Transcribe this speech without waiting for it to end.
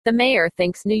The mayor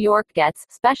thinks New York gets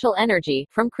special energy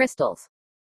from crystals.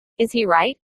 Is he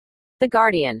right? The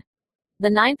Guardian. The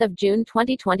 9th of June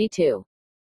 2022.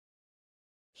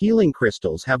 Healing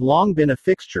crystals have long been a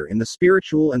fixture in the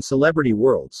spiritual and celebrity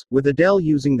worlds, with Adele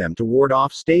using them to ward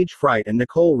off stage fright and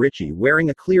Nicole Richie wearing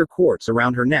a clear quartz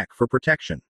around her neck for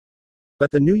protection. But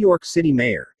the New York City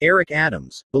mayor, Eric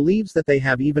Adams, believes that they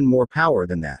have even more power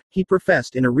than that. He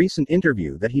professed in a recent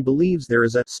interview that he believes there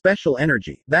is a special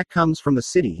energy that comes from the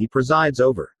city he presides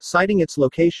over, citing its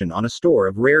location on a store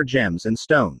of rare gems and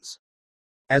stones.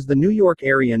 As the New York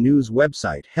area news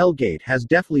website Hellgate has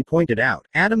deftly pointed out,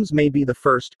 Adams may be the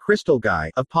first crystal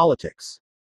guy of politics.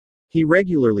 He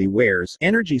regularly wears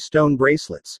energy stone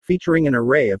bracelets featuring an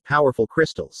array of powerful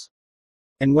crystals.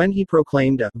 And when he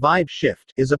proclaimed a vibe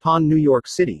shift is upon New York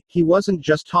City, he wasn't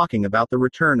just talking about the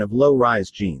return of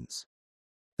low-rise jeans.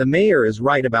 The mayor is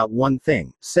right about one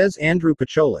thing, says Andrew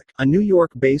Pacholik, a New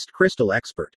York-based crystal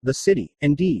expert. The city,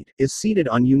 indeed, is seated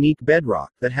on unique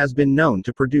bedrock that has been known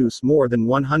to produce more than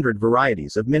 100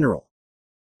 varieties of mineral.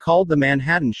 Called the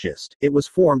Manhattan Schist, it was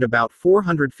formed about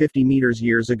 450 meters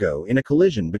years ago in a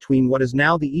collision between what is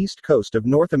now the east coast of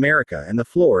North America and the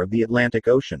floor of the Atlantic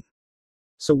Ocean.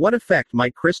 So what effect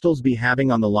might crystals be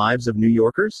having on the lives of New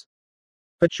Yorkers?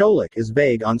 Pacholik is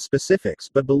vague on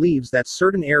specifics but believes that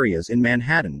certain areas in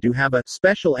Manhattan do have a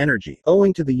special energy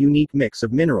owing to the unique mix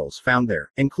of minerals found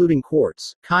there, including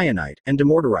quartz, kyanite, and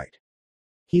dumortierite.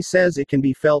 He says it can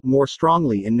be felt more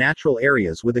strongly in natural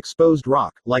areas with exposed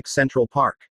rock, like Central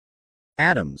Park.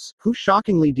 Adams, who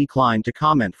shockingly declined to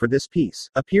comment for this piece,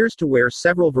 appears to wear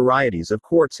several varieties of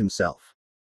quartz himself.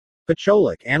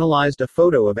 Pacholik analyzed a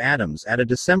photo of Adams at a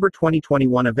December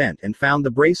 2021 event and found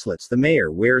the bracelets the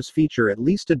mayor wears feature at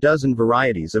least a dozen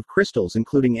varieties of crystals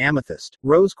including amethyst,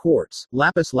 rose quartz,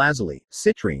 lapis lazuli,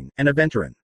 citrine, and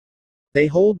aventurine. They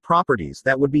hold properties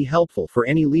that would be helpful for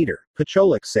any leader,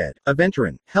 Pacholik said.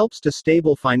 Aventurine helps to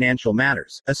stable financial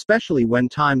matters, especially when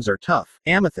times are tough.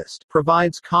 Amethyst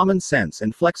provides common sense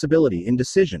and flexibility in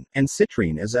decision, and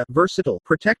citrine is a versatile,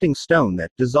 protecting stone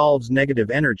that dissolves negative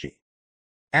energy.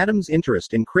 Adams'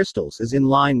 interest in crystals is in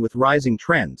line with rising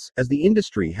trends, as the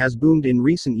industry has boomed in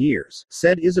recent years,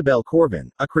 said Isabel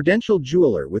Corvin, a credentialed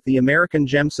jeweler with the American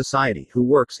Gem Society who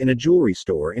works in a jewelry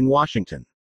store in Washington.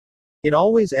 It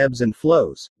always ebbs and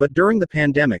flows, but during the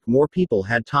pandemic more people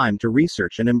had time to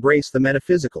research and embrace the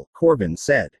metaphysical, Corvin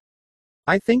said.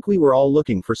 I think we were all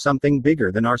looking for something bigger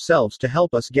than ourselves to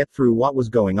help us get through what was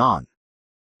going on.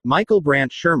 Michael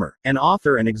Brandt Shermer, an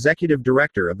author and executive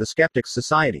director of the Skeptics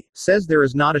Society, says there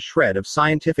is not a shred of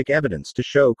scientific evidence to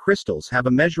show crystals have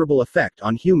a measurable effect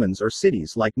on humans or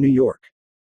cities like New York.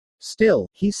 Still,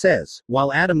 he says,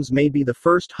 while Adams may be the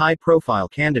first high-profile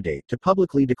candidate to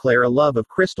publicly declare a love of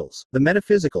crystals, the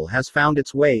metaphysical has found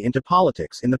its way into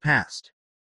politics in the past.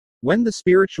 When the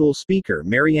spiritual speaker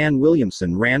Marianne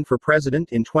Williamson ran for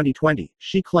president in 2020,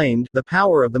 she claimed the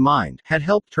power of the mind had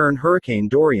helped turn Hurricane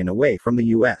Dorian away from the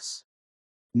U.S.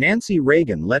 Nancy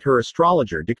Reagan let her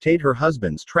astrologer dictate her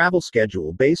husband's travel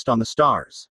schedule based on the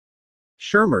stars.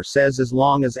 Shermer says as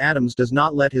long as Adams does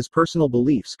not let his personal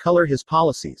beliefs color his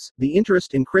policies, the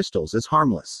interest in crystals is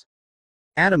harmless.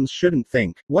 Adams shouldn't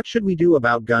think, what should we do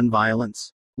about gun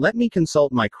violence? Let me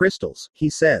consult my crystals,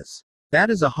 he says. That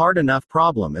is a hard enough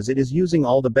problem as it is using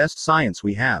all the best science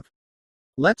we have.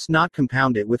 Let's not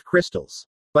compound it with crystals.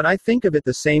 But I think of it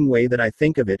the same way that I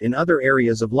think of it in other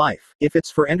areas of life. If it's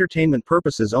for entertainment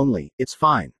purposes only, it's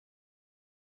fine.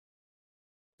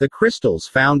 The crystals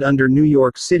found under New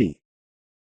York City.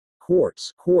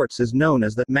 Quartz. Quartz is known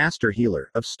as the master healer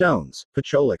of stones,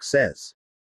 Pacholik says.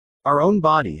 Our own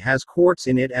body has quartz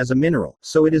in it as a mineral,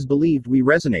 so it is believed we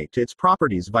resonate to its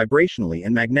properties vibrationally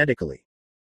and magnetically.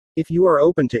 If you are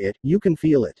open to it, you can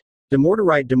feel it.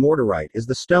 Dumortierite is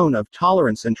the stone of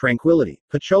tolerance and tranquility,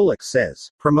 Pacholik says,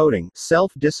 promoting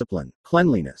self-discipline,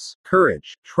 cleanliness,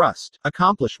 courage, trust,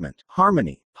 accomplishment,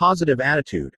 harmony, positive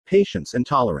attitude, patience and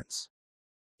tolerance.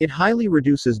 It highly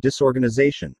reduces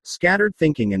disorganization, scattered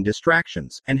thinking and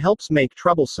distractions, and helps make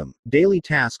troublesome, daily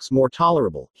tasks more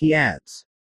tolerable, he adds.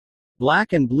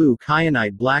 Black and blue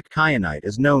kyanite. Black kyanite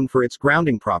is known for its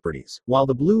grounding properties, while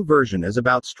the blue version is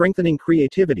about strengthening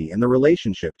creativity and the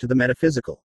relationship to the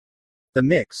metaphysical. The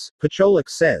mix, Pacholik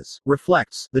says,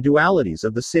 reflects the dualities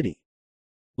of the city.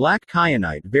 Black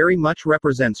kyanite very much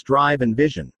represents drive and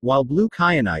vision, while blue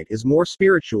kyanite is more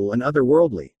spiritual and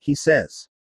otherworldly, he says.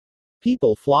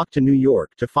 People flock to New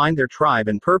York to find their tribe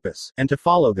and purpose, and to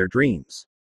follow their dreams.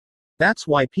 That's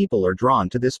why people are drawn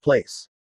to this place.